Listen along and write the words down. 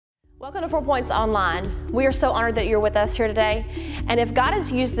Welcome to 4 Points Online. We are so honored that you're with us here today. And if God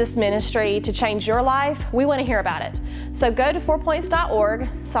has used this ministry to change your life, we want to hear about it. So go to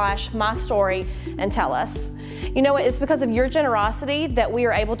 4points.org/mystory and tell us. You know what? It's because of your generosity that we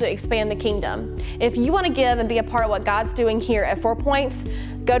are able to expand the kingdom. If you want to give and be a part of what God's doing here at 4 Points,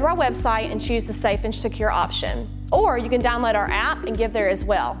 go to our website and choose the safe and secure option. Or you can download our app and give there as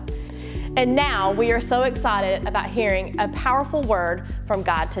well. And now we are so excited about hearing a powerful word from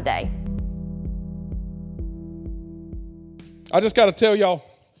God today. I just got to tell y'all,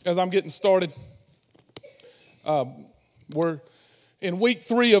 as I'm getting started, we're in week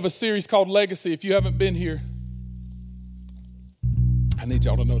 3 of a series called Legacy. If you haven't been here, I need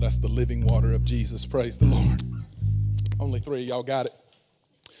y'all to know that's the living water of Jesus. Praise the Lord. Only 3 of y'all got it.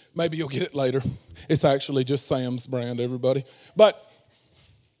 Maybe you'll get it later. It's actually just Sam's brand, everybody. But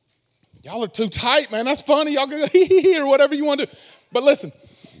y'all are too tight, man. That's funny. Y'all can go or whatever you want to do. But listen,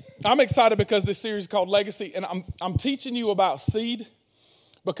 I'm excited because this series is called Legacy, and I'm teaching you about seed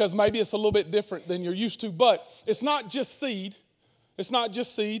because maybe it's a little bit different than you're used to. But it's not just seed. It's not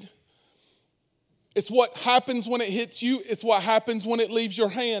just seed. It's what happens when it hits you. It's what happens when it leaves your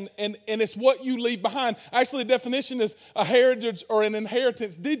hand, and it's what you leave behind. Actually, the definition is a heritage or an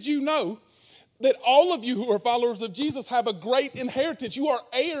inheritance. Did you know that all of you who are followers of Jesus have a great inheritance? You are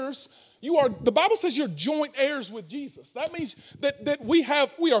heirs. The Bible says you're joint heirs with Jesus. That means that we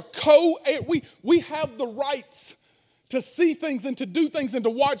are co-heirs. We have the rights to see things and to do things and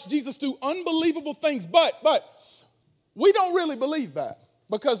to watch Jesus do unbelievable things. But we don't really believe that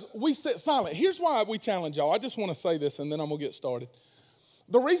because we sit silent. Here's why we challenge y'all. I just want to say this and then I'm going to get started.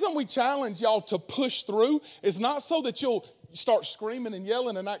 The reason we challenge y'all to push through is not so that you'll start screaming and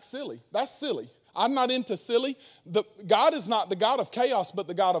yelling and act silly. That's silly. I'm not into silly. God is not the God of chaos, but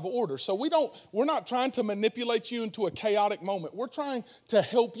the God of order. So we're not trying to manipulate you into a chaotic moment. We're trying to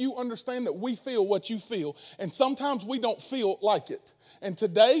help you understand that we feel what you feel. And sometimes we don't feel like it. And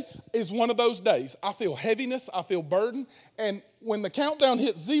today is one of those days. I feel heaviness. I feel burden. And when the countdown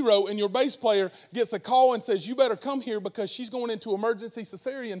hits 0 and your bass player gets a call and says, you better come here because she's going into emergency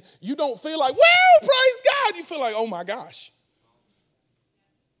cesarean, you don't feel like, woo, praise God. You feel like, oh my gosh.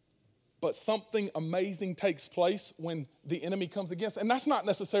 But something amazing takes place when the enemy comes against. And that's not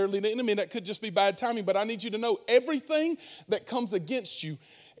necessarily the enemy. That could just be bad timing. But I need you to know everything that comes against you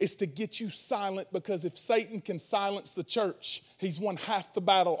is to get you silent, because if Satan can silence the church, he's won half the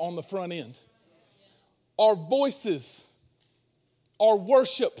battle on the front end. Our voices, our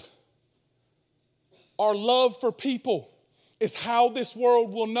worship, our love for people is how this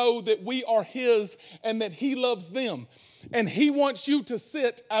world will know that we are his and that he loves them. And he wants you to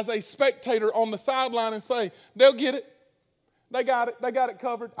sit as a spectator on the sideline and say, they'll get it. They got it. They got it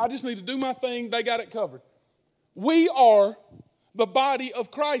covered. I just need to do my thing. They got it covered. We are the body of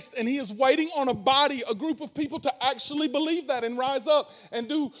Christ, and he is waiting on a group of people to actually believe that and rise up and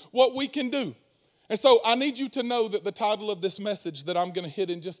do what we can do. And so I need you to know that the title of this message that I'm going to hit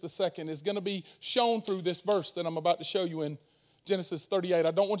in just a second is going to be shown through this verse that I'm about to show you in Genesis 38. I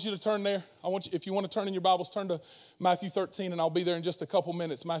don't want you to turn there. If you want to turn in your Bibles, turn to Matthew 13, and I'll be there in just a couple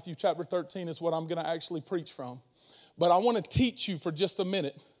minutes. Matthew chapter 13 is what I'm going to actually preach from. But I want to teach you for just a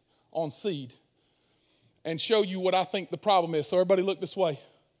minute on seed and show you what I think the problem is. So everybody look this way.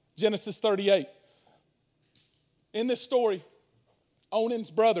 Genesis 38. In this story, Onan's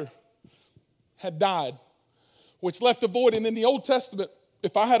brother had died, which left a void. And in the Old Testament,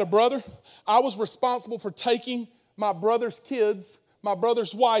 if I had a brother, I was responsible for taking my brother's kids, my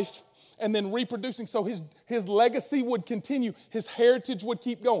brother's wife, and then reproducing. So his legacy would continue. His heritage would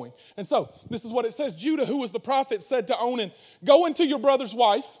keep going. And so this is what it says. Judah, who was the prophet, said to Onan, go into your brother's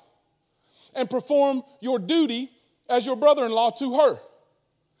wife and perform your duty as your brother-in-law to her.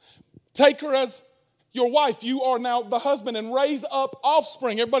 Take her as your wife. You are now the husband, and raise up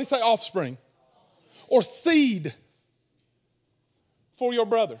offspring. Everybody say offspring. Or seed for your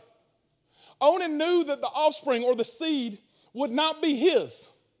brother. Onan knew that the offspring or the seed would not be his.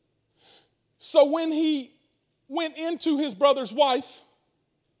 So when he went into his brother's wife,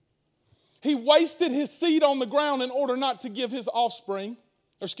 he wasted his seed on the ground in order not to give offspring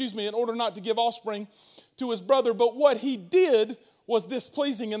to his brother. But what he did was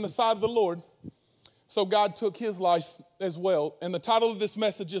displeasing in the sight of the Lord. So God took his life as well. And the title of this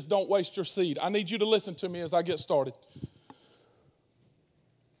message is Don't Waste Your Seed. I need you to listen to me as I get started.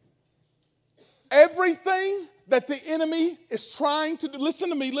 Everything that the enemy is trying to do, listen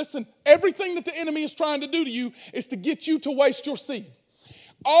to me, listen. Everything that the enemy is trying to do to you is to get you to waste your seed.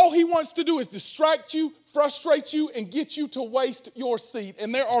 All he wants to do is distract you, frustrate you, and get you to waste your seed.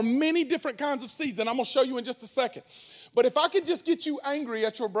 And there are many different kinds of seeds, and I'm going to show you in just a second. But if I can just get you angry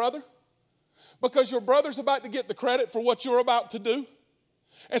at your brother because your brother's about to get the credit for what you're about to do,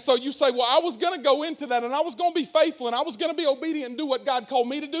 and so you say, well, I was going to go into that and I was going to be faithful and I was going to be obedient and do what God called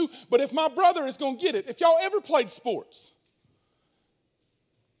me to do, but if my brother is going to get it, if y'all ever played sports,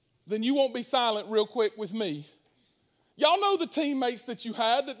 then you won't be silent real quick with me. Y'all know the teammates that you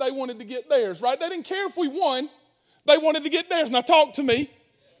had that they wanted to get theirs, right? They didn't care if we won. They wanted to get theirs. Now talk to me.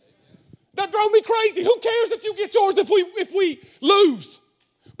 That drove me crazy. Who cares if you get yours if we lose?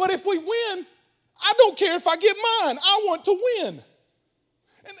 But if we win, I don't care if I get mine. I want to win.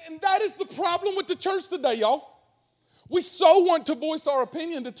 And that is the problem with the church today, y'all. We so want to voice our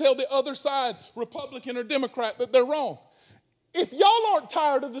opinion to tell the other side, Republican or Democrat, that they're wrong. If y'all aren't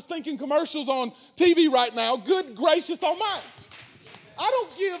tired of the stinking commercials on TV right now, good gracious almighty. I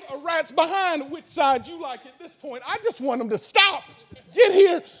don't give a rat's behind which side you like at this point. I just want them to stop. Get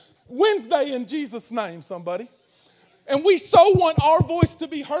here Wednesday in Jesus' name, somebody. And we so want our voice to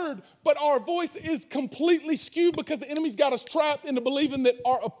be heard, but our voice is completely skewed because the enemy's got us trapped into believing that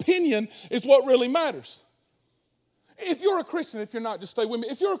our opinion is what really matters. If you're a Christian, if you're not, just stay with me.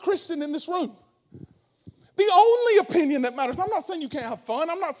 If you're a Christian in this room, the only opinion that matters, I'm not saying you can't have fun.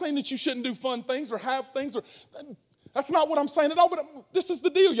 I'm not saying that you shouldn't do fun things or have things. That's not what I'm saying at all, but this is the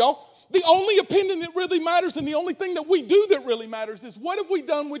deal, y'all. The only opinion that really matters and the only thing that we do that really matters is what have we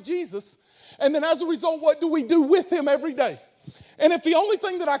done with Jesus? And then as a result, what do we do with him every day? And if the only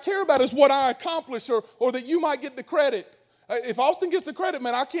thing that I care about is what I accomplish or that you might get the credit, if Austin gets the credit,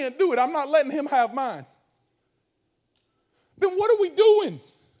 man, I can't do it. I'm not letting him have mine. Then what are we doing?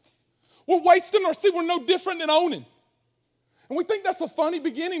 We're wasting our seed. We're no different than owning. And we think that's a funny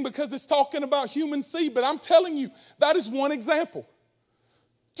beginning because it's talking about human seed, but I'm telling you, that is one example.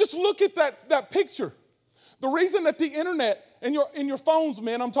 Just look at that picture. The reason that the internet and your phones,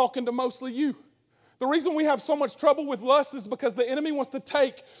 man, I'm talking to mostly you. The reason we have so much trouble with lust is because the enemy wants to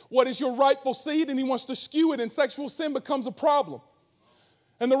take what is your rightful seed and he wants to skew it, and sexual sin becomes a problem.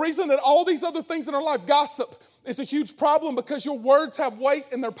 And the reason that all these other things in our life, gossip, is a huge problem because your words have weight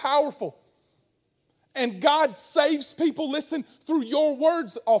and they're powerful. And God saves people, listen, through your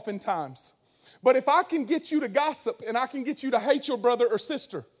words oftentimes. But if I can get you to gossip and I can get you to hate your brother or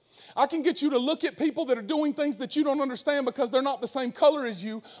sister, I can get you to look at people that are doing things that you don't understand because they're not the same color as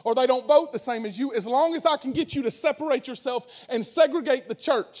you or they don't vote the same as you. As long as I can get you to separate yourself and segregate the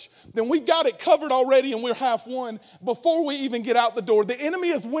church, then we've got it covered already and we're half won before we even get out the door. The enemy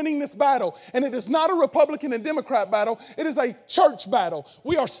is winning this battle, and it is not a Republican and Democrat battle. It is a church battle.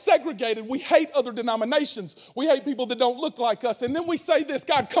 We are segregated. We hate other denominations. We hate people that don't look like us. And then we say this,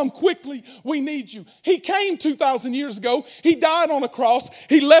 God, come quickly. We need you. He came 2,000 years ago. He died on a cross.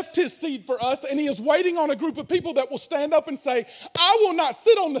 He left his seed for us, and he is waiting on a group of people that will stand up and say, I will not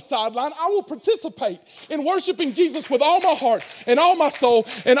sit on the sideline. I will participate in worshiping Jesus with all my heart and all my soul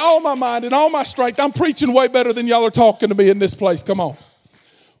and all my mind and all my strength. I'm preaching way better than y'all are talking to me in this place. Come on.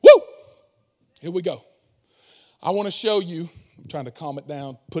 Woo! Here we go. I want to show you, I'm trying to calm it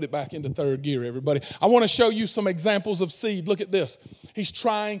down, put it back into third gear, everybody. I want to show you some examples of seed. Look at this. He's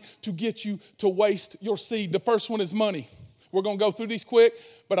trying to get you to waste your seed. The first one is money. We're going to go through these quick,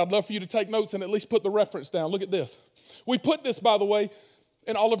 but I'd love for you to take notes and at least put the reference down. Look at this. We put this, by the way,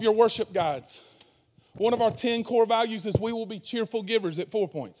 in all of your worship guides. One of our 10 core values is we will be cheerful givers at 4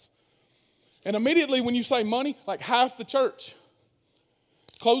 points. And immediately when you say money, like half the church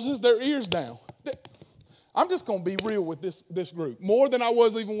closes their ears down. I'm just going to be real with this group, more than I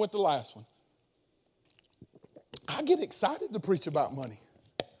was even with the last one. I get excited to preach about money.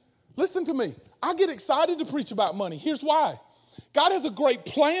 Listen to me. I get excited to preach about money. Here's why. God has a great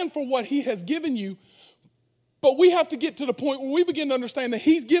plan for what he has given you, but we have to get to the point where we begin to understand that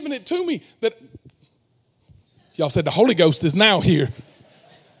he's given it to me. That y'all said the Holy Ghost is now here.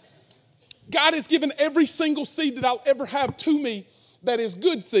 God has given every single seed that I'll ever have to me that is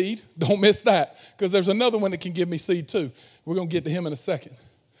good seed. Don't miss that, because there's another one that can give me seed too. We're going to get to him in a second.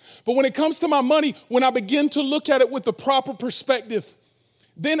 But when it comes to my money, when I begin to look at it with the proper perspective,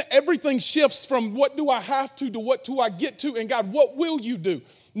 then everything shifts from what do I have to what do I get to, and God, what will you do?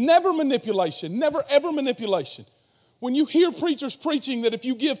 Never manipulation, never ever manipulation. When you hear preachers preaching that if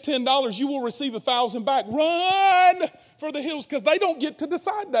you give $10, you will receive 1,000 back, run for the hills, because they don't get to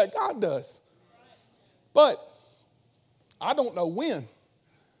decide that. God does. But I don't know when,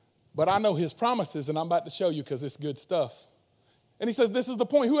 but I know his promises, and I'm about to show you because it's good stuff. And he says this is the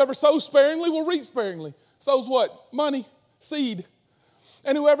point. Whoever sows sparingly will reap sparingly. Sows what? Money, seed.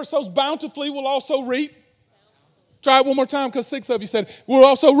 And whoever sows bountifully will also reap. Try it one more time, because 6 of you said, will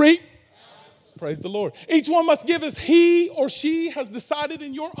also reap. Praise the Lord. Each one must give as he or she has decided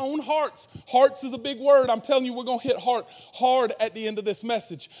in your own hearts. Hearts is a big word. I'm telling you, we're going to hit heart hard at the end of this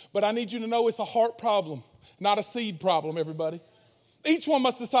message. But I need you to know it's a heart problem, not a seed problem, everybody. Each one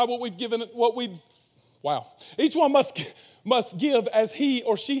must decide what we've given, Each one must give as he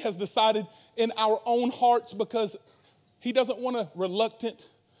or she has decided in our own hearts, because he doesn't want a reluctant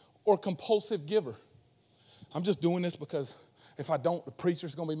or compulsive giver. I'm just doing this because if I don't, the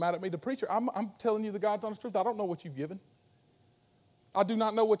preacher's going to be mad at me. The preacher, I'm telling you the God's honest truth. I don't know what you've given. I do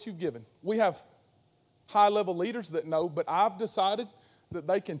not know what you've given. We have high-level leaders that know, but I've decided that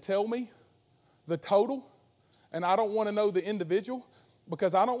they can tell me the total, and I don't want to know the individual,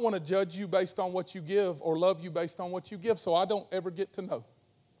 because I don't want to judge you based on what you give or love you based on what you give, so I don't ever get to know.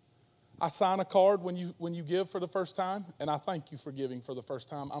 I sign a card when you give for the first time, and I thank you for giving for the first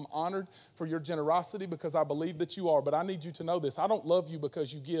time. I'm honored for your generosity because I believe that you are, but I need you to know this. I don't love you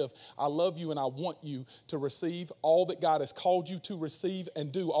because you give. I love you and I want you to receive all that God has called you to receive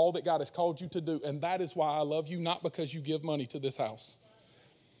and do all that God has called you to do, and that is why I love you, not because you give money to this house.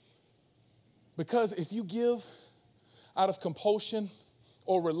 Because if you give out of compulsion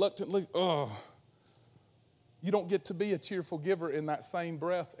or reluctantly, you don't get to be a cheerful giver in that same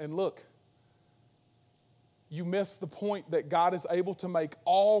breath. And look, you miss the point that God is able to make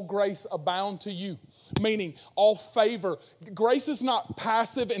all grace abound to you, meaning all favor. Grace is not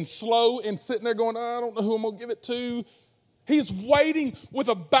passive and slow and sitting there going, I don't know who I'm going to give it to. He's waiting with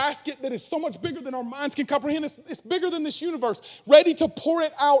a basket that is so much bigger than our minds can comprehend. It's bigger than this universe, ready to pour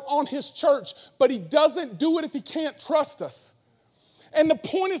it out on his church. But he doesn't do it if he can't trust us. And the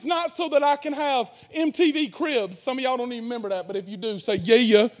point is not so that I can have MTV Cribs. Some of y'all don't even remember that, but if you do, say,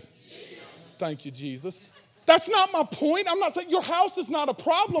 yeah. Thank you, Jesus. That's not my point. I'm not saying your house is not a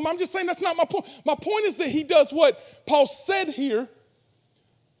problem. I'm just saying that's not my point. My point is that he does what Paul said here,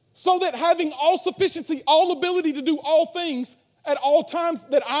 so that having all sufficiency, all ability to do all things at all times,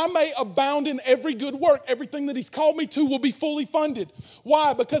 that I may abound in every good work. Everything that he's called me to will be fully funded.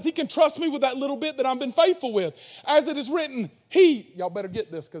 Why? Because he can trust me with that little bit that I've been faithful with. As it is written, y'all better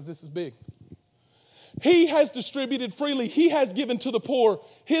get this because this is big. He has distributed freely. He has given to the poor.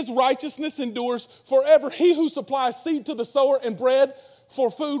 His righteousness endures forever. He who supplies seed to the sower and bread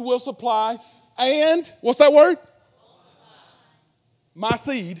for food will supply. And, what's that word? My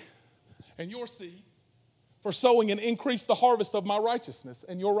seed and your seed for sowing and increase the harvest of my righteousness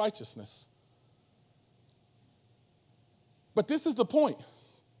and your righteousness. But this is the point.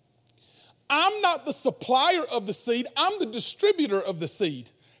 I'm not the supplier of the seed. I'm the distributor of the seed.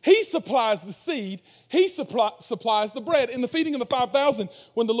 He supplies the seed. He supplies the bread. In the feeding of the 5,000,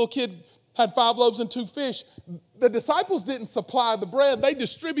 when the little kid had 5 loaves and 2 fish, the disciples didn't supply the bread. They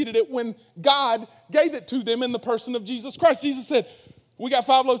distributed it when God gave it to them in the person of Jesus Christ. Jesus said, we got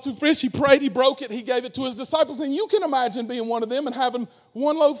 5 loaves, 2 fish. He prayed, he broke it, he gave it to his disciples. And you can imagine being one of them and having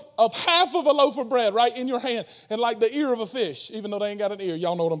one loaf of half of a loaf of bread right in your hand and like the ear of a fish, even though they ain't got an ear.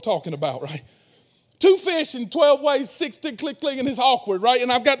 Y'all know what I'm talking about, right? 2 fish in 12 ways, 6 tick, click, click, and it's awkward, right?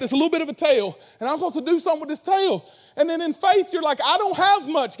 And I've got this little bit of a tail, and I'm supposed to do something with this tail. And then in faith, you're like, I don't have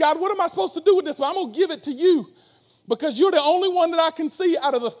much. God, what am I supposed to do with this? Well, I'm going to give it to you because you're the only one that I can see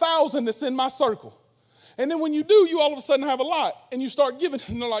out of the 1,000 that's in my circle. And then when you do, you all of a sudden have a lot, and you start giving,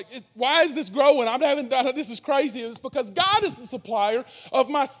 and they're like, why is this growing? I haven't done it. This is crazy. It's because God is the supplier of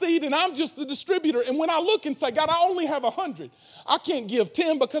my seed, and I'm just the distributor. And when I look and say, God, I only have 100. I can't give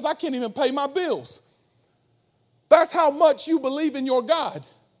 10 because I can't even pay my bills. That's how much you believe in your God.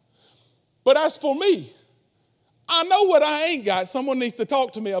 But as for me, I know what I ain't got. Someone needs to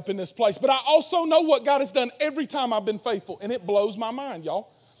talk to me up in this place. But I also know what God has done every time I've been faithful, and it blows my mind,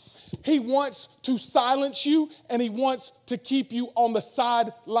 y'all. He wants to silence you, and he wants to keep you on the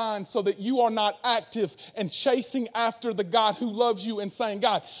sideline so that you are not active and chasing after the God who loves you and saying,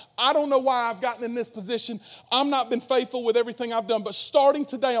 God, I don't know why I've gotten in this position. I'm not been faithful with everything I've done, but starting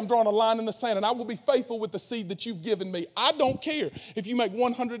today, I'm drawing a line in the sand, and I will be faithful with the seed that you've given me. I don't care if you make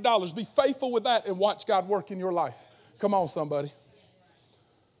 $100. Be faithful with that and watch God work in your life. Come on, somebody.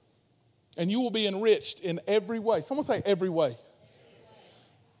 And you will be enriched in every way. Someone say every way.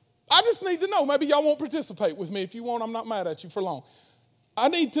 I just need to know. Maybe y'all won't participate with me. If you won't, I'm not mad at you for long. I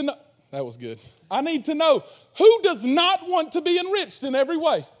need to know. That was good. I need to know who does not want to be enriched in every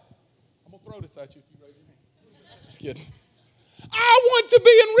way. I'm going to throw this at you if you raise your hand. Just kidding. I want to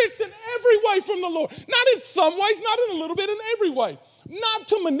be enriched in every way from the Lord. Not in some ways, not in a little bit, in every way. Not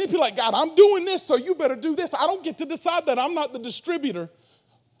to manipulate. God, I'm doing this, so you better do this. I don't get to decide that. I'm not the distributor.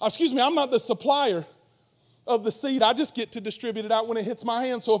 I'm not the supplier of the seed. I just get to distribute it out when it hits my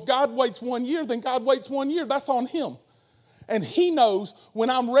hand. So if God waits 1 year, then God waits 1 year. That's on him. And he knows when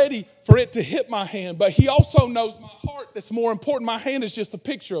I'm ready for it to hit my hand. But he also knows my heart that's more important. My hand is just a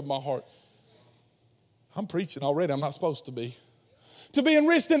picture of my heart. I'm preaching already. I'm not supposed to be. To be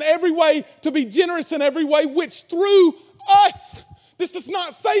enriched in every way, to be generous in every way, which through us, this does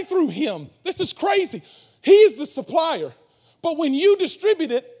not say through him. This is crazy. He is the supplier. But when you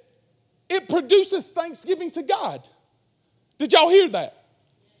distribute it, it produces thanksgiving to God. Did y'all hear that?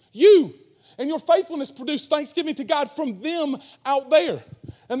 You and your faithfulness produce thanksgiving to God from them out there.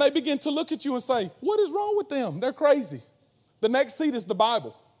 And they begin to look at you and say, what is wrong with them? They're crazy. The next seed is the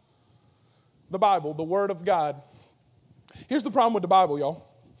Bible. The Bible, the Word of God. Here's the problem with the Bible, y'all.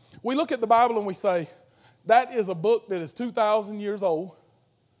 We look at the Bible and we say, that is a book that is 2,000 years old.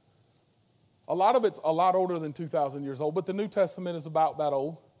 A lot of it's a lot older than 2,000 years old, but the New Testament is about that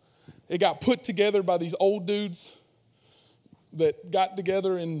old. It got put together by these old dudes that got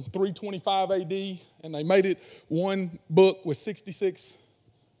together in 325 AD, and they made it one book with 66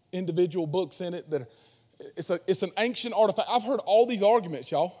 individual books in it. It's an ancient artifact. I've heard all these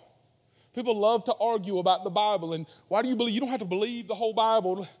arguments, y'all. People love to argue about the Bible, and why do you believe? You don't have to believe the whole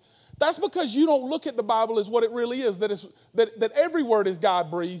Bible. That's because you don't look at the Bible as what it really is, that every word is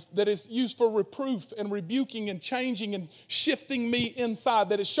God-breathed, that is used for reproof and rebuking and changing and shifting me inside,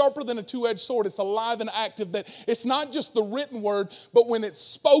 that it's sharper than a two-edged sword, it's alive and active, that it's not just the written word, but when it's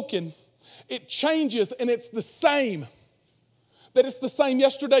spoken, it changes and it's the same. That it's the same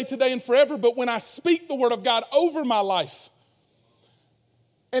yesterday, today, and forever, but when I speak the word of God over my life,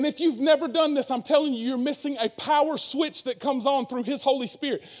 and if you've never done this, I'm telling you, you're missing a power switch that comes on through His Holy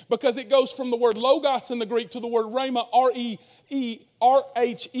Spirit, because it goes from the word logos in the Greek to the word rhema, R-E-E-R-H-E-M-A,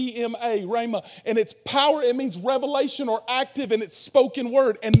 rhema. And it's power, it means revelation or active, and it's spoken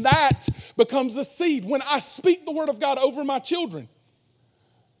word. And that becomes a seed. When I speak the word of God over my children,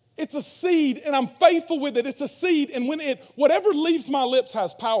 it's a seed, and I'm faithful with it. It's a seed, and when whatever leaves my lips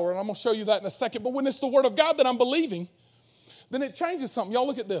has power, and I'm going to show you that in a second. But when it's the word of God that I'm believing, then it changes something. Y'all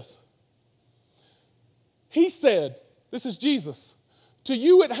look at this. He said, this is Jesus, to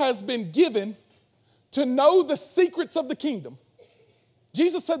you it has been given to know the secrets of the kingdom.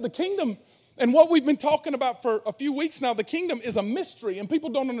 Jesus said the kingdom, and what we've been talking about for a few weeks now, the kingdom is a mystery, and people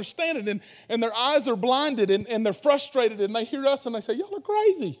don't understand it, and their eyes are blinded, and they're frustrated, and they hear us, and they say, y'all are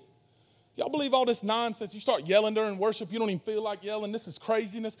crazy. Y'all believe all this nonsense. You start yelling during worship, you don't even feel like yelling. This is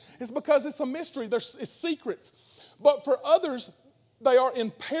craziness. It's because it's a mystery. It's secrets. But for others, they are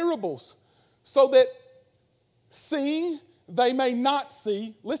in parables, so that seeing they may not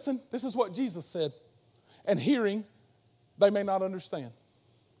see. Listen, this is what Jesus said. And hearing they may not understand.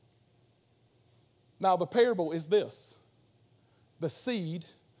 Now the parable is this. The seed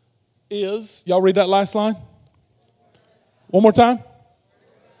is, y'all read that last line? One more time.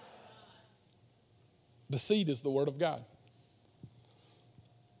 The seed is the word of God.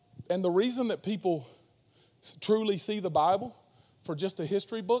 And the reason that people truly see the Bible for just a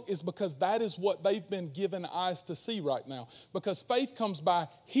history book is because that is what they've been given eyes to see right now. Because faith comes by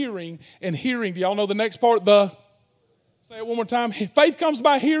hearing, and hearing. Do y'all know the next part? Say it one more time. Faith comes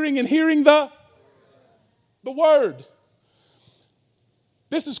by hearing, and hearing the word.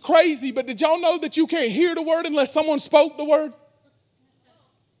 This is crazy, but did y'all know that you can't hear the word unless someone spoke the word?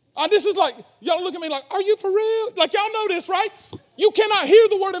 This is like, y'all look at me like, are you for real? Like, y'all know this, right? You cannot hear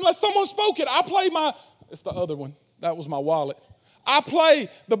the word unless someone spoke it. It's the other one. That was my wallet. I play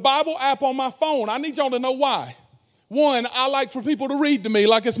the Bible app on my phone. I need y'all to know why. One, I like for people to read to me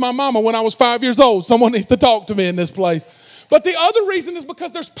like it's my mama when I was 5 years old. Someone needs to talk to me in this place. But the other reason is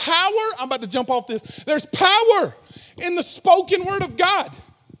because there's power. I'm about to jump off this. There's power in the spoken word of God.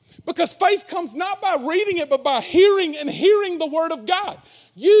 Because faith comes not by reading it, but by hearing, and hearing the word of God.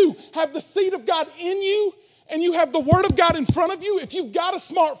 You have the seed of God in you, and you have the word of God in front of you. If you've got a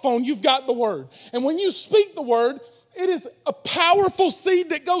smartphone, you've got the word. And when you speak the word, it is a powerful seed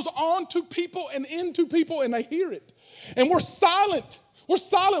that goes on to people and into people, and they hear it. And we're silent. We're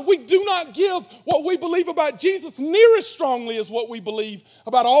silent. We do not give what we believe about Jesus near as strongly as what we believe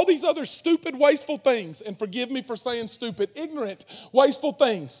about all these other stupid, wasteful things. And forgive me for saying stupid, ignorant, wasteful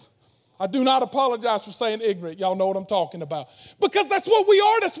things. I do not apologize for saying ignorant. Y'all know what I'm talking about. Because that's what we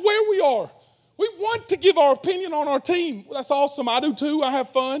are. That's where we are. We want to give our opinion on our team. That's awesome. I do too. I have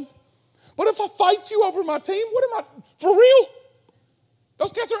fun. But if I fight you over my team, what am I, for real?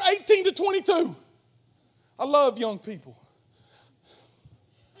 Those kids are 18 to 22. I love young people.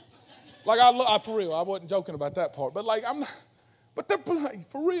 Like, for real, I wasn't joking about that part. But they're like,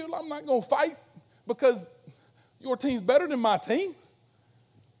 for real, I'm not going to fight because your team's better than my team.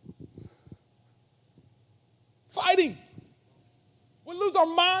 Fighting. We lose our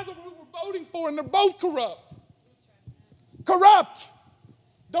minds over who we're voting for, and they're both corrupt. corrupt.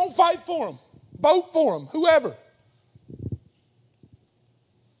 Don't fight for them. Vote for them, whoever.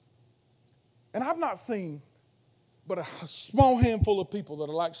 And I've not seen but a small handful of people that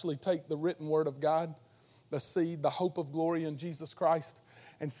will actually take the written word of God, the seed, the hope of glory in Jesus Christ,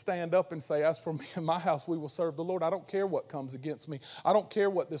 and stand up and say, as for me and my house, we will serve the Lord. I don't care what comes against me. I don't care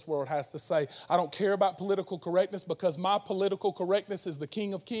what this world has to say. I don't care about political correctness, because my political correctness is the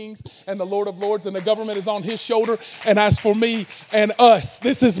King of Kings and the Lord of Lords, and the government is on his shoulder. And as for me and us,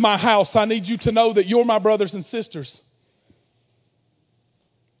 this is my house. I need you to know that you're my brothers and sisters,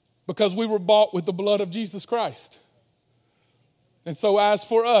 because we were bought with the blood of Jesus Christ. And so as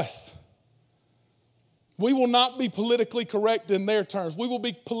for us, we will not be politically correct in their terms. We will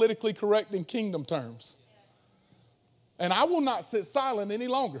be politically correct in kingdom terms. And I will not sit silent any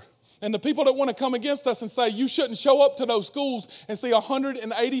longer. And the people that want to come against us and say you shouldn't show up to those schools and see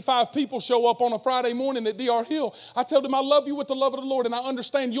 185 people show up on a Friday morning at DR Hill, I tell them I love you with the love of the Lord, and I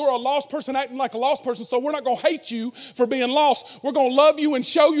understand you're a lost person acting like a lost person, so we're not going to hate you for being lost. We're going to love you and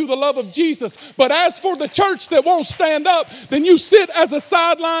show you the love of Jesus. But as for the church that won't stand up, then you sit as a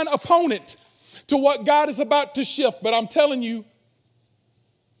sideline opponent to what God is about to shift. But I'm telling you,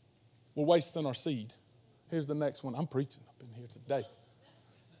 we're wasting our seed. Here's the next one. I'm preaching up in here today.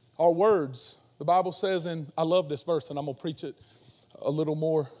 Our words, the Bible says, and I love this verse, and I'm going to preach it a little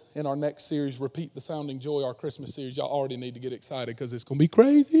more in our next series, Repeat the Sounding Joy, our Christmas series. Y'all already need to get excited because it's going to be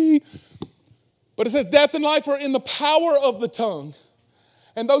crazy. But it says, death and life are in the power of the tongue,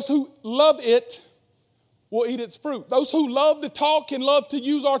 and those who love it will eat its fruit. Those who love to talk and love to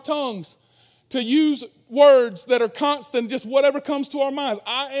use our tongues, to use words that are constant, just whatever comes to our minds.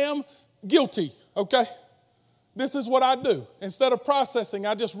 I am guilty, okay? This is what I do. Instead of processing,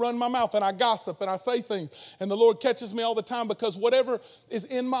 I just run my mouth and I gossip and I say things. And the Lord catches me all the time, because whatever is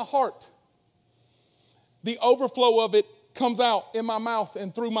in my heart, the overflow of it comes out in my mouth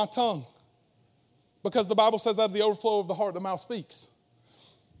and through my tongue. Because the Bible says out of the overflow of the heart, the mouth speaks.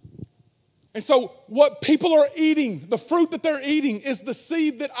 And so what people are eating, the fruit that they're eating, is the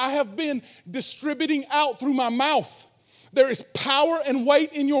seed that I have been distributing out through my mouth. There is power and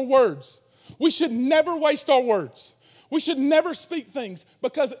weight in your words. We should never waste our words. We should never speak things,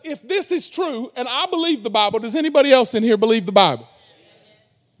 because if this is true, and I believe the Bible, does anybody else in here believe the Bible? Yes.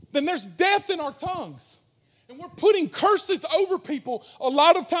 Then there's death in our tongues. And we're putting curses over people a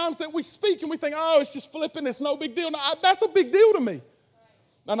lot of times that we speak, and we think, oh, it's just flipping, it's no big deal. No, that's a big deal to me.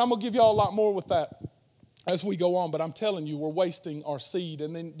 And I'm going to give y'all a lot more with that as we go on. But I'm telling you, we're wasting our seed.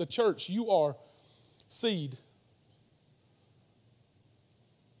 And then the church, you are seed.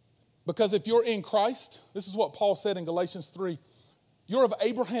 Because if you're in Christ, this is what Paul said in Galatians 3, you're of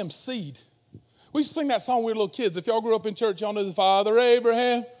Abraham's seed. We used to sing that song when we were little kids. If y'all grew up in church, y'all know the Father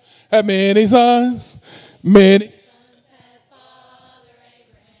Abraham had many sons, many sons had Father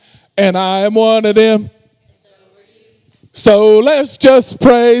Abraham, and I am one of them. So let's just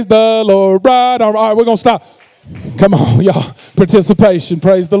praise the Lord. Right? All right, we're going to stop. Come on, y'all. Participation.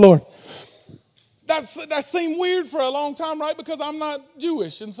 Praise the Lord. That seemed weird for a long time, right? Because I'm not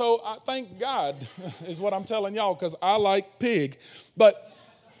Jewish. And so I thank God is what I'm telling y'all, because I like pig. But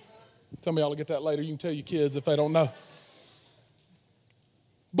some of y'all will get that later. You can tell your kids if they don't know.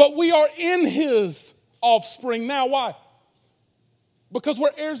 But we are in his offspring now. Why? Because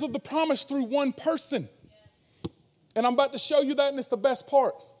we're heirs of the promise through one person. And I'm about to show you that, and it's the best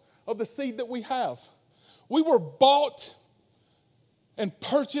part of the seed that we have. We were bought and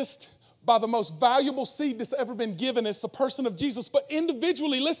purchased by the most valuable seed that's ever been given. It's the person of Jesus. But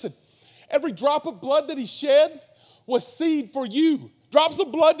individually, listen, every drop of blood that he shed was seed for you. Drops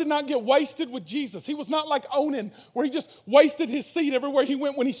of blood did not get wasted with Jesus. He was not like Onan, where he just wasted his seed everywhere he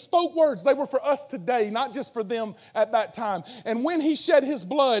went. When he spoke words, they were for us today, not just for them at that time. And when he shed his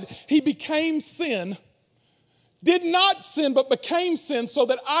blood, he became sin. Did not sin, but became sin, so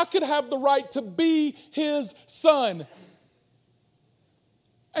that I could have the right to be his son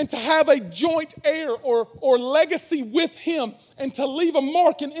and to have a joint heir or legacy with him, and to leave a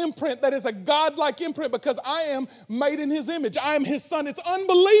mark and imprint that is a God-like imprint, because I am made in his image. I am his son. It's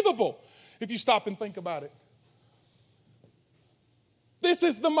unbelievable if you stop and think about it. This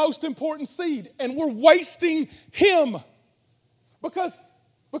is the most important seed, and we're wasting him. Because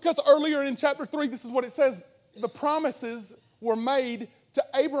earlier in chapter 3, this is what it says. The promises were made to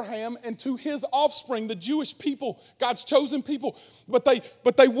Abraham and to his offspring, the Jewish people, God's chosen people. But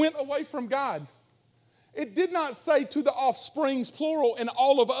they went away from God. It did not say to the offsprings, plural, and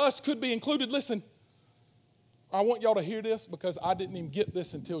all of us could be included. Listen, I want y'all to hear this, because I didn't even get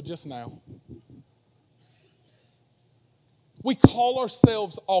this until just now. We call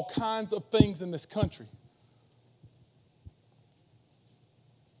ourselves all kinds of things in this country.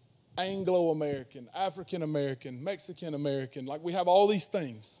 Anglo-American, African-American, Mexican-American. Like we have all these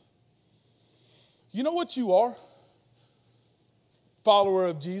things. You know what you are? Follower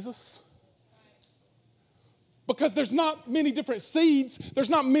of Jesus. Because there's not many different seeds. There's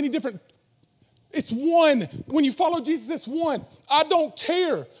not many different. It's one. When you follow Jesus, it's one. I don't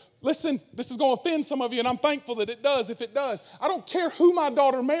care. Listen, this is going to offend some of you, and I'm thankful that it does, if it does. I don't care who my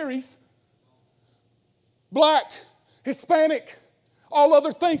daughter marries. Black, Hispanic, all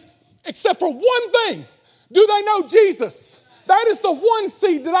other things, except for one thing. Do they know Jesus? That is the one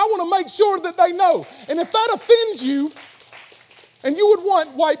seed that I want to make sure that they know. And if that offends you, and you would want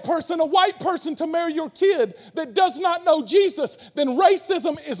a white person to marry your kid that does not know Jesus, then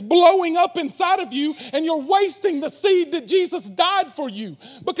racism is blowing up inside of you and you're wasting the seed that Jesus died for you.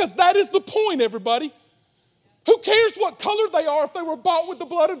 Because that is the point, everybody. Who cares what color they are if they were bought with the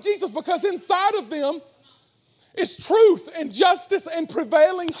blood of Jesus? Because inside of them is truth and justice and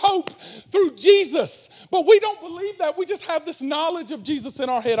prevailing hope through Jesus. But we don't believe that. We just have this knowledge of Jesus in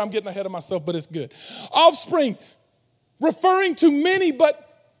our head. I'm getting ahead of myself, but it's good. Offspring. Referring to many, but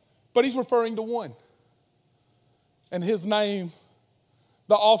he's referring to one. And his name,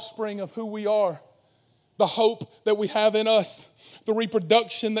 the offspring of who we are, the hope that we have in us, the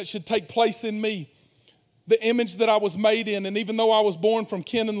reproduction that should take place in me, the image that I was made in. And even though I was born from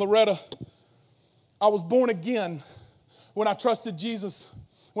Ken and Loretta, I was born again when I trusted Jesus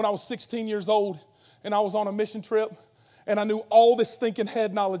when I was 16 years old and I was on a mission trip. And I knew all this stinking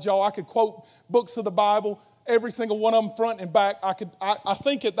head knowledge, y'all. I could quote books of the Bible, every single one of them front and back. I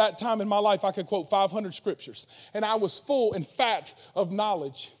think at that time in my life, I could quote 500 scriptures. And I was full and fat of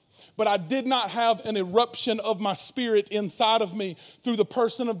knowledge. But I did not have an eruption of my spirit inside of me through the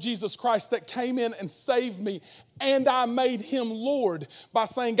person of Jesus Christ that came in and saved me. And I made him Lord by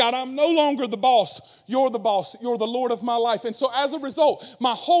saying, God, I'm no longer the boss. You're the boss. You're the Lord of my life. And so as a result,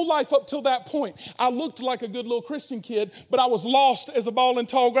 my whole life up till that point, I looked like a good little Christian kid, but I was lost as a ball in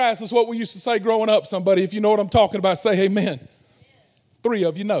tall grass is what we used to say growing up. Somebody, if you know what I'm talking about, say amen. 3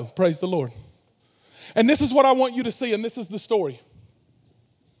 of you know. Praise the Lord. And this is what I want you to see, and this is the story.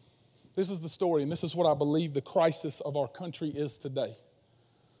 This is the story, and this is what I believe the crisis of our country is today.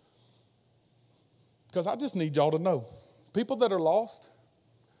 Because I just need y'all to know, people that are lost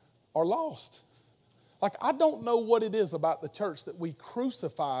are lost. Like, I don't know what it is about the church that we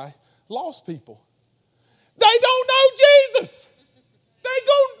crucify lost people. They don't know Jesus.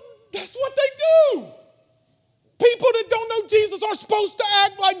 That's what they do. People that don't know Jesus are supposed to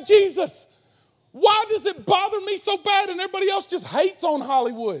act like Jesus. Why does it bother me so bad and everybody else just hates on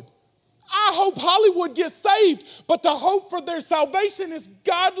Hollywood? I hope Hollywood gets saved, but the hope for their salvation is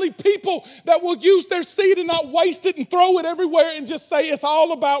godly people that will use their seed and not waste it and throw it everywhere and just say it's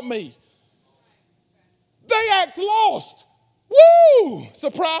all about me. They act lost. Woo!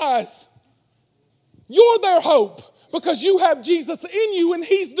 Surprise. You're their hope because you have Jesus in you and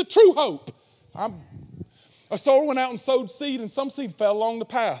he's the true hope. A sower went out and sowed seed, and some seed fell along the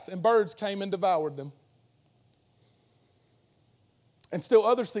path, and birds came and devoured them. And still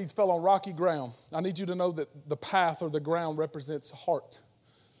other seeds fell on rocky ground. I need you to know that the path or the ground represents heart.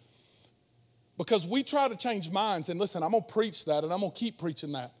 Because we try to change minds, and listen, I'm going to preach that, and I'm going to keep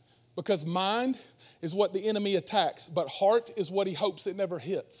preaching that. Because mind is what the enemy attacks, but heart is what he hopes it never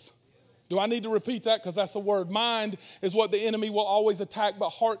hits. Do I need to repeat that? Because that's a word. Mind is what the enemy will always attack, but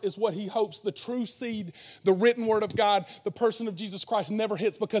heart is what he hopes the true seed, the written word of God, the person of Jesus Christ never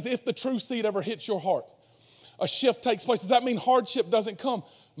hits. Because if the true seed ever hits your heart, a shift takes place. Does that mean hardship doesn't come?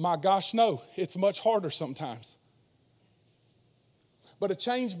 My gosh, no. It's much harder sometimes. But a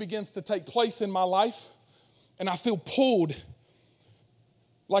change begins to take place in my life, and I feel pulled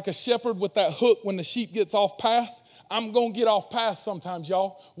like a shepherd with that hook when the sheep gets off path. I'm going to get off path sometimes,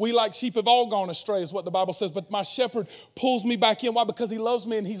 y'all. We like sheep have all gone astray is what the Bible says, but my shepherd pulls me back in. Why? Because he loves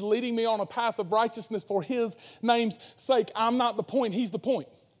me and he's leading me on a path of righteousness for his name's sake. I'm not the point, he's the point.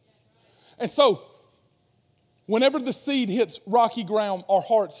 And so, whenever the seed hits rocky ground, our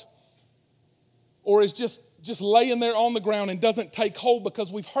hearts, or is just laying there on the ground and doesn't take hold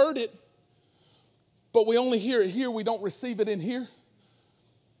because we've heard it, but we only hear it here, we don't receive it in here,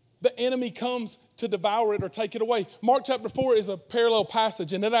 the enemy comes to devour it or take it away. Mark chapter 4 is a parallel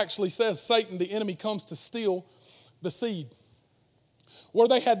passage, and it actually says Satan, the enemy, comes to steal the seed. Where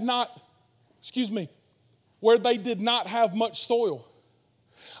they did not have much soil.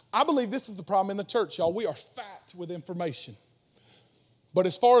 I believe this is the problem in the church, y'all. We are fat with information. But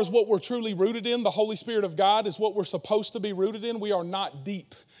as far as what we're truly rooted in, the Holy Spirit of God is what we're supposed to be rooted in. We are not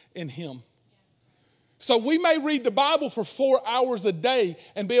deep in him. So we may read the Bible for 4 hours a day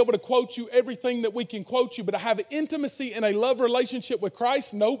and be able to quote you everything that we can quote you, but to have intimacy and a love relationship with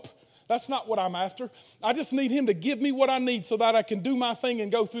Christ, nope. That's not what I'm after. I just need him to give me what I need so that I can do my thing and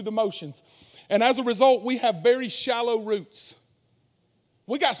go through the motions. And as a result, we have very shallow roots.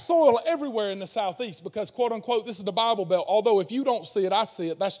 We got soil everywhere in the Southeast because, quote unquote, this is the Bible Belt. Although if you don't see it, I see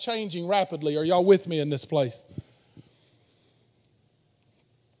it. That's changing rapidly. Are y'all with me in this place?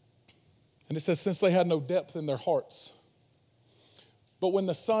 And it says, since they had no depth in their hearts. But when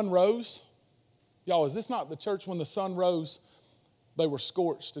the sun rose, y'all, is this not the church? When the sun rose, they were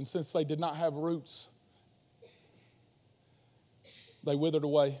scorched. And since they did not have roots, they withered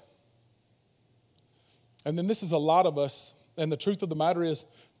away. And then this is a lot of us. And the truth of the matter is,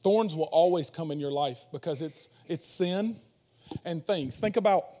 thorns will always come in your life because it's sin and things. Think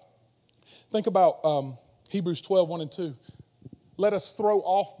about Hebrews 12, 1 and 2. Let us throw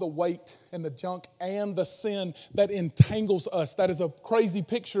off the weight and the junk and the sin that entangles us. That is a crazy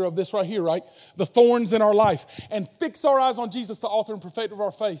picture of this right here, right? The thorns in our life. And fix our eyes on Jesus, the author and perfecter of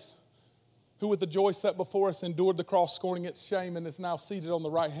our faith, who with the joy set before us endured the cross, scorning its shame, and is now seated on the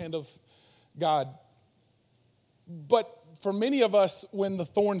right hand of God. But for many of us, when the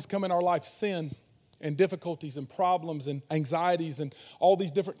thorns come in our life, sin and difficulties and problems and anxieties and all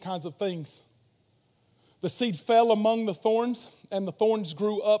these different kinds of things, the seed fell among the thorns, and the thorns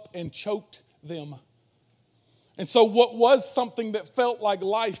grew up and choked them. And so what was something that felt like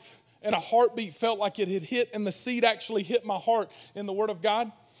life and a heartbeat felt like it had hit, and the seed actually hit my heart in the Word of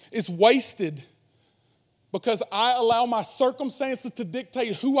God, is wasted because I allow my circumstances to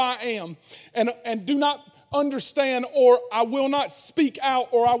dictate who I am and do not understand, or I will not speak out,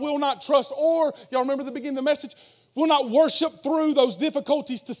 or I will not trust, or, y'all remember the beginning of the message, will not worship through those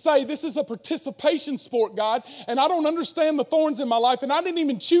difficulties to say, this is a participation sport, God, and I don't understand the thorns in my life, and I didn't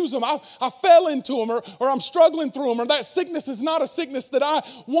even choose them. I fell into them, or I'm struggling through them, or that sickness is not a sickness that I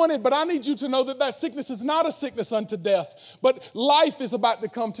wanted, but I need you to know that sickness is not a sickness unto death, but life is about to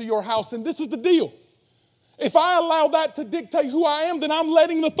come to your house, and this is the deal. If I allow that to dictate who I am, then I'm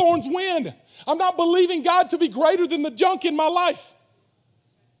letting the thorns win. I'm not believing God to be greater than the junk in my life.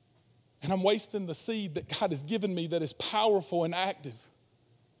 And I'm wasting the seed that God has given me that is powerful and active.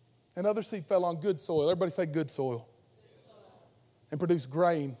 And other seed fell on good soil. Everybody say good soil. And produced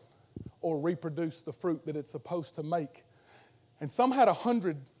grain or reproduce the fruit that it's supposed to make. And some had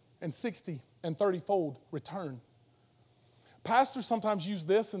 160 and 30-fold return. Pastors sometimes use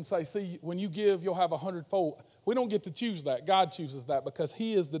this and say, see, when you give, you'll have 100-fold. We don't get to choose that. God chooses that because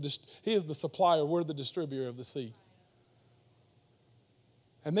He is the supplier. We're the distributor of the seed.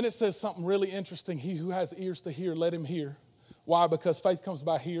 And then it says something really interesting. He who has ears to hear, let him hear. Why? Because faith comes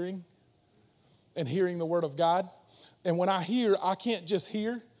by hearing and hearing the Word of God. And when I hear, I can't just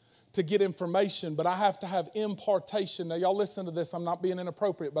hear to get information, but I have to have impartation. Now, y'all listen to this. I'm not being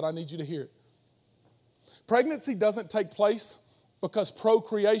inappropriate, but I need you to hear it. Pregnancy doesn't take place because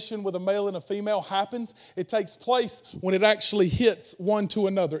procreation with a male and a female happens. It takes place when it actually hits one to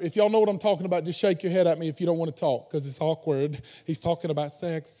another. If y'all know what I'm talking about, just shake your head at me if you don't want to talk because it's awkward. He's talking about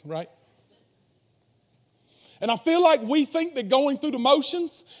sex, right? And I feel like we think that going through the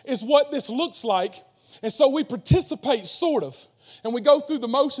motions is what this looks like. And so we participate sort of. And we go through the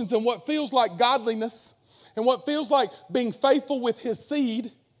motions in what feels like godliness and what feels like being faithful with His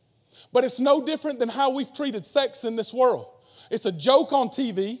seed. But it's no different than how we've treated sex in this world. It's a joke on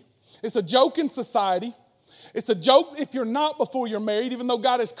TV. It's a joke in society. It's a joke if you're not before you're married, even though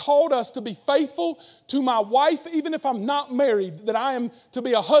God has called us to be faithful to my wife, even if I'm not married, that I am to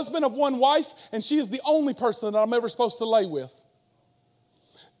be a husband of one wife, and she is the only person that I'm ever supposed to lay with.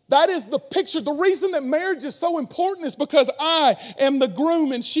 That is the picture. The reason that marriage is so important is because I am the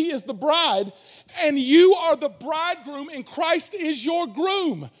groom and she is the bride, and you are the bridegroom and Christ is your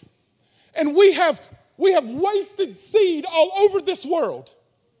groom. And we have wasted seed all over this world.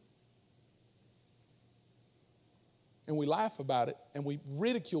 And we laugh about it and we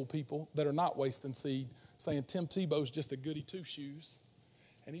ridicule people that are not wasting seed, saying Tim Tebow's just a goody two-shoes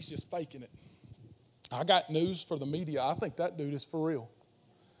and he's just faking it. I got news for the media. I think that dude is for real.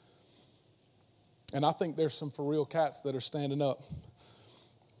 And I think there's some for real cats that are standing up.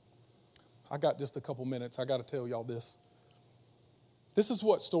 I got just a couple minutes. I got to tell y'all this. This is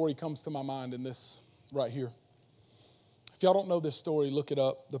what story comes to my mind in this right here. If y'all don't know this story, look it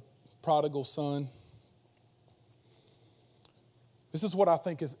up. The prodigal son. This is what I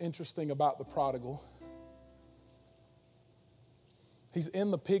think is interesting about the prodigal. He's in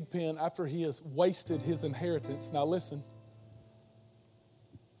the pig pen after he has wasted his inheritance. Now listen.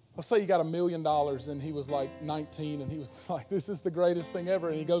 Let's say he got $1 million and he was like 19 and he was like, this is the greatest thing ever.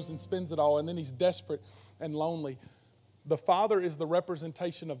 And he goes and spends it all. And then he's desperate and lonely. The Father is the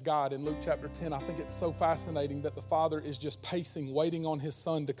representation of God in Luke chapter 10. I think it's so fascinating that the Father is just pacing, waiting on his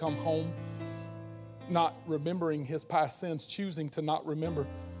Son to come home, not remembering his past sins, choosing to not remember,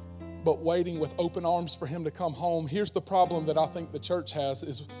 but waiting with open arms for him to come home. Here's the problem that I think the church has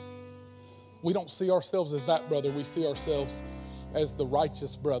is we don't see ourselves as that brother. We see ourselves as the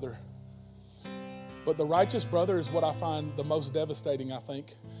righteous brother. But the righteous brother is what I find the most devastating, I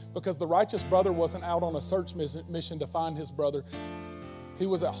think, because the righteous brother wasn't out on a search mission to find his brother. He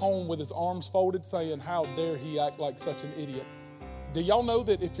was at home with his arms folded saying, how dare he act like such an idiot? Do y'all know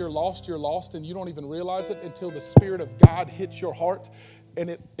that if you're lost and you don't even realize it until the Spirit of God hits your heart and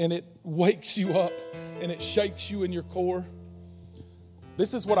it wakes you up and it shakes you in your core?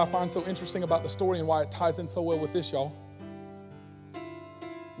 This is what I find so interesting about the story and why it ties in so well with this, y'all.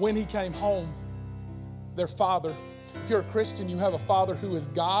 When he came home, their father, if you're a Christian, you have a father who is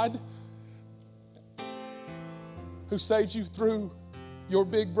God, who saves you through your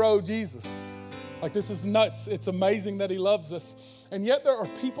big bro, Jesus. Like, this is nuts. It's amazing that he loves us. And yet there are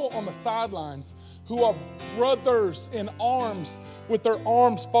people on the sidelines who are brothers in arms with their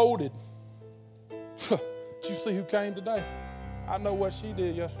arms folded. Did you see who came today? I know what she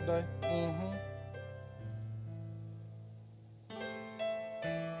did yesterday.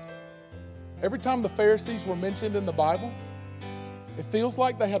 Every time the Pharisees were mentioned in the Bible, it feels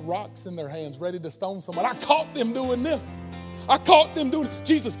like they had rocks in their hands ready to stone someone. I caught them doing this. I caught them doing it.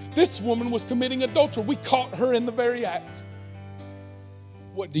 Jesus, this woman was committing adultery. We caught her in the very act.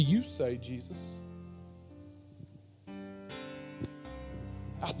 What do you say, Jesus?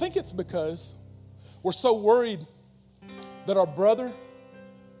 I think it's because we're so worried that our brother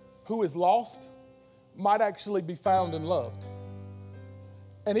who is lost might actually be found and loved.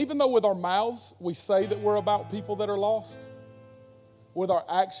 And even though with our mouths we say that we're about people that are lost, with our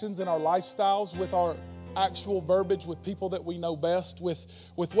actions and our lifestyles, with our actual verbiage with people that we know best, with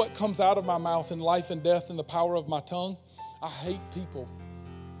what comes out of my mouth in life and death and the power of my tongue, I hate people.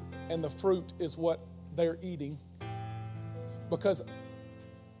 And the fruit is what they're eating. Because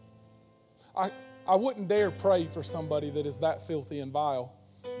I wouldn't dare pray for somebody that is that filthy and vile,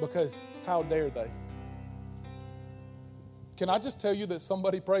 because how dare they? Can I just tell you that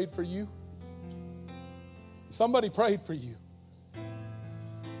somebody prayed for you? Somebody prayed for you.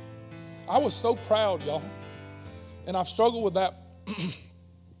 I was so proud, y'all. And I've struggled with that.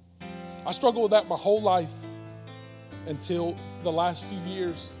 I struggled with that my whole life until the last few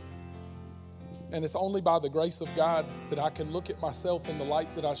years. And it's only by the grace of God that I can look at myself in the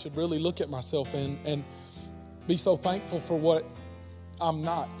light that I should really look at myself in and be so thankful for what I'm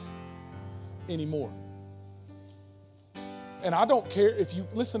not anymore. And I don't care if you,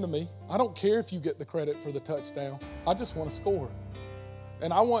 listen to me, I don't care if you get the credit for the touchdown. I just want to score.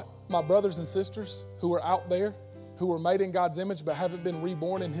 And I want my brothers and sisters who are out there, who were made in God's image but haven't been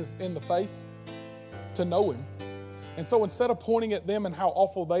reborn in the faith, to know Him. And so instead of pointing at them and how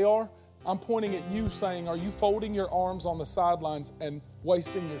awful they are, I'm pointing at you saying, are you folding your arms on the sidelines and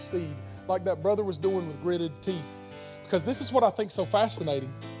wasting your seed like that brother was doing with gritted teeth? Because this is what I think is so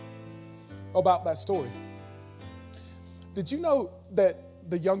fascinating about that story. Did you know that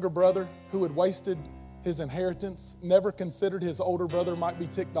the younger brother who had wasted his inheritance never considered his older brother might be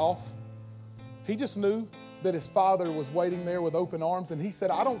ticked off? He just knew that his father was waiting there with open arms, and he said,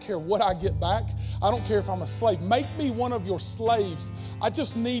 I don't care what I get back. I don't care if I'm a slave. Make me one of your slaves. I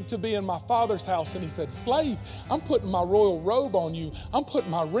just need to be in my father's house. And he said, slave, I'm putting my royal robe on you. I'm putting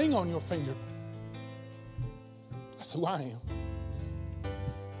my ring on your finger. That's who I am.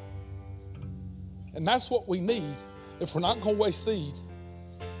 And that's what we need if we're not going to waste seed,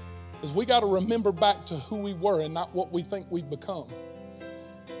 is we got to remember back to who we were and not what we think we've become.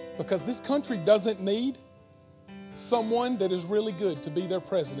 Because this country doesn't need someone that is really good to be their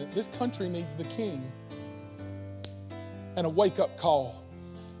president. This country needs the king and a wake-up call.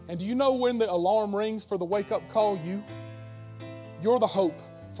 And do you know when the alarm rings for the wake-up call? You're the hope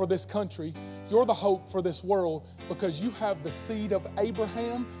for this country. You're the hope for this world, because you have the seed of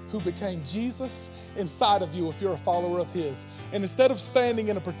Abraham who became Jesus inside of you if you're a follower of His. And instead of standing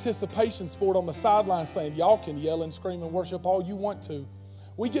in a participation sport on the sidelines saying, y'all can yell and scream and worship all you want to,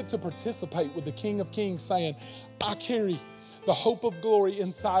 we get to participate with the King of Kings saying, I carry the hope of glory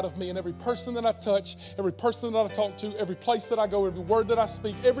inside of me, and every person that I touch, every person that I talk to, every place that I go, every word that I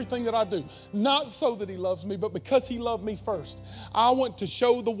speak, everything that I do, not so that He loves me, but because He loved me first. I want to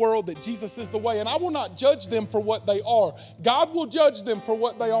show the world that Jesus is the way, and I will not judge them for what they are. God will judge them for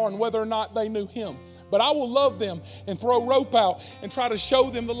what they are and whether or not they knew Him. But I will love them and throw rope out and try to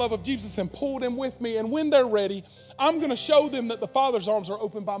show them the love of Jesus and pull them with me. And when they're ready, I'm going to show them that the Father's arms are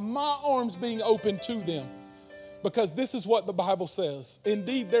open by my arms being open to them. Because this is what the Bible says.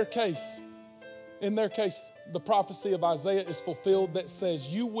 Indeed, in their case, the prophecy of Isaiah is fulfilled that says,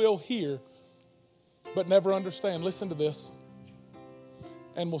 you will hear, but never understand. Listen to this.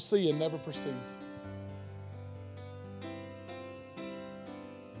 And will see and never perceive.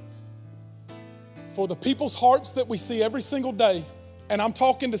 For the people's hearts that we see every single day, and I'm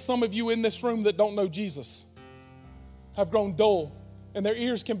talking to some of you in this room that don't know Jesus, have grown dull, and their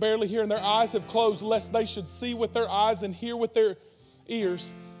ears can barely hear, and their eyes have closed, lest they should see with their eyes and hear with their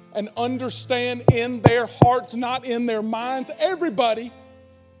ears, and understand in their hearts, not in their minds. Everybody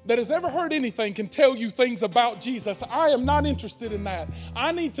that has ever heard anything can tell you things about Jesus. I am not interested in that.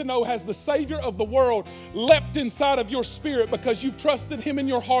 I need to know, has the Savior of the world leapt inside of your spirit because you've trusted Him in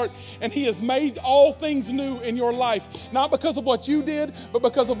your heart and He has made all things new in your life? Not because of what you did, but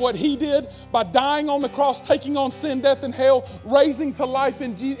because of what He did by dying on the cross, taking on sin, death, and hell, raising to life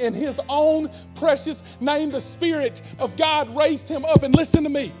in His own precious name. The Spirit of God raised Him up. And listen to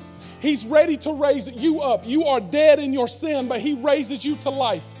me. He's ready to raise you up. You are dead in your sin, but He raises you to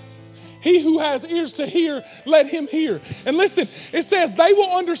life. He who has ears to hear, let him hear. And listen, it says they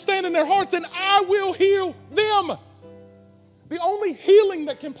will understand in their hearts and I will heal them. The only healing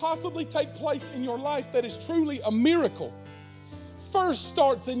that can possibly take place in your life that is truly a miracle first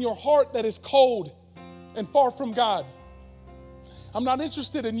starts in your heart that is cold and far from God. I'm not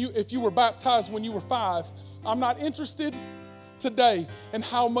interested in you if you were baptized when you were 5. I'm not interested today in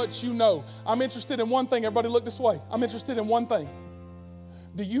how much you know. I'm interested in one thing. Everybody look this way. I'm interested in one thing.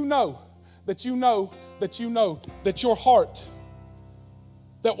 Do you know that your heart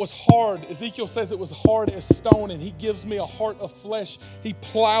that was hard, Ezekiel says it was hard as stone, and He gives me a heart of flesh. He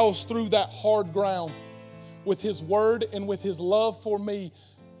plows through that hard ground with His word and with His love for me,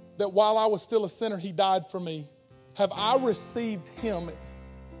 that while I was still a sinner, He died for me. Have I received Him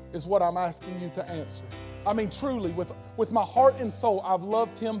is what I'm asking you to answer. I mean, truly, with my heart and soul, I've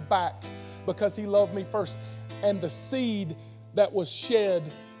loved Him back because He loved me first. And the seed that was shed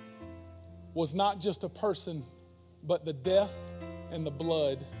was not just a person, but the death and the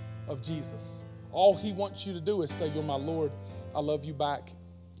blood of Jesus. All He wants you to do is say, you're my Lord, I love you back,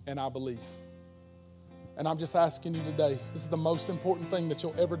 and I believe. And I'm just asking you today, this is the most important thing that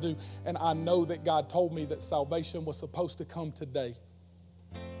you'll ever do. And I know that God told me that salvation was supposed to come today.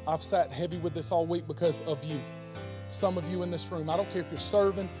 I've sat heavy with this all week because of you. Some of you in this room, I don't care if you're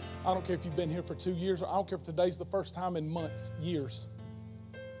serving, I don't care if you've been here for 2 years, or I don't care if today's the first time in months, years.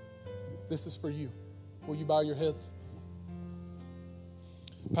 This is for you. Will you bow your heads?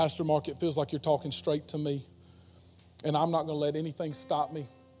 Pastor Mark, it feels like you're talking straight to me, and I'm not going to let anything stop me.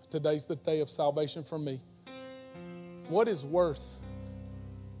 Today's the day of salvation for me. What is worth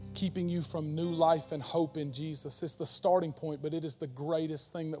keeping you from new life and hope in Jesus? It's the starting point, but it is the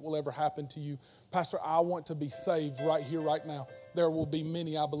greatest thing that will ever happen to you. Pastor, I want to be saved right here, right now. There will be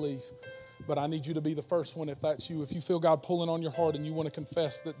many, I believe, but I need you to be the first one if that's you. If you feel God pulling on your heart and you want to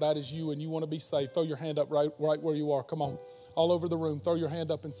confess that that is you and you want to be saved, throw your hand up right where you are. Come on, all over the room. Throw your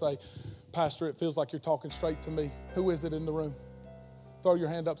hand up and say, Pastor, it feels like you're talking straight to me. Who is it in the room? Throw your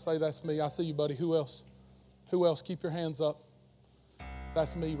hand up, say, that's me. I see you, buddy. Who else? Who else? Keep your hands up.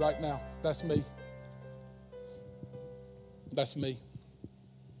 That's me right now. That's me. That's me.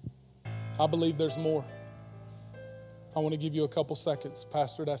 I believe there's more. I want to give you a couple seconds.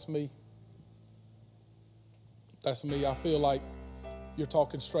 Pastor, that's me. That's me. I feel like you're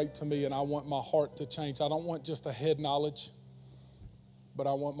talking straight to me, and I want my heart to change. I don't want just a head knowledge, but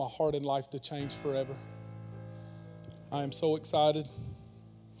I want my heart and life to change forever. I am so excited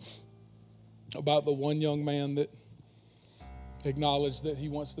about the one young man that acknowledged that he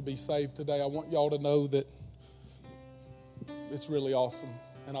wants to be saved today. I want y'all to know that it's really awesome,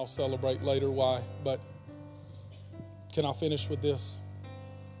 and I'll celebrate later why. But can I finish with this?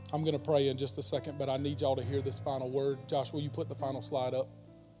 I'm going to pray in just a second, but I need y'all to hear this final word. Josh, will you put the final slide up?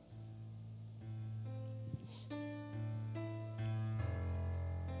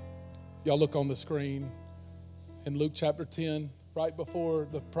 Y'all look on the screen. In Luke chapter 10, right before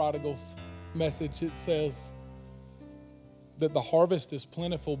the prodigal's message, it says that the harvest is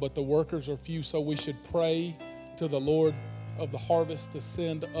plentiful, but the workers are few, so we should pray to the Lord of the harvest to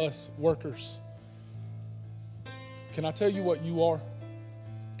send us workers. Can I tell you what you are?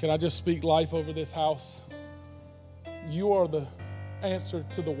 Can I just speak life over this house? You are the answer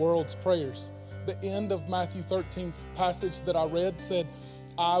to the world's prayers. The end of Matthew 13's passage that I read said,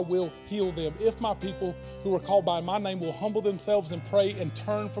 I will heal them. If my people who are called by my name will humble themselves and pray and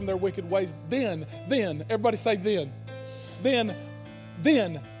turn from their wicked ways, then, everybody say then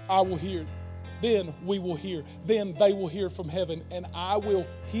I will hear. then we will hear. Then they will hear from heaven, and I will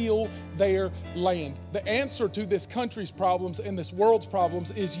heal their land. The answer to this country's problems and this world's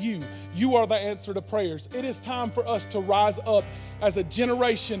problems is you. You are the answer to prayers. It is time for us to rise up as a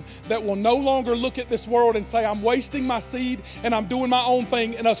generation that will no longer look at this world and say, I'm wasting my seed and I'm doing my own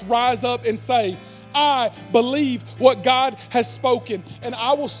thing, and us rise up and say, I believe what God has spoken, and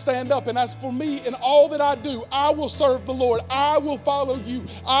I will stand up. And as for me and all that I do, I will serve the Lord. I will follow you.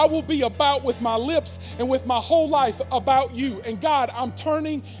 I will be about with my lips and with my whole life about you. And God, I'm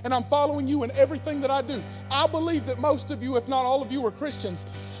turning and I'm following you in everything that I do. I believe that most of you, if not all of you, are Christians.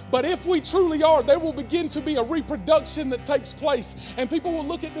 But if we truly are, there will begin to be a reproduction that takes place. And people will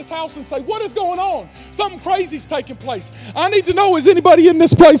look at this house and say, what is going on? Something crazy's taking place. I need to know, is anybody in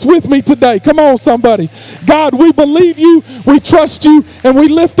this place with me today? Come on, somebody. God, we believe you, we trust you, and we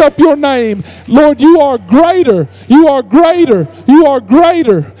lift up your name. Lord, you are greater. You are greater. You are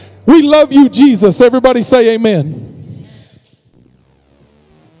greater. We love you, Jesus. Everybody say amen.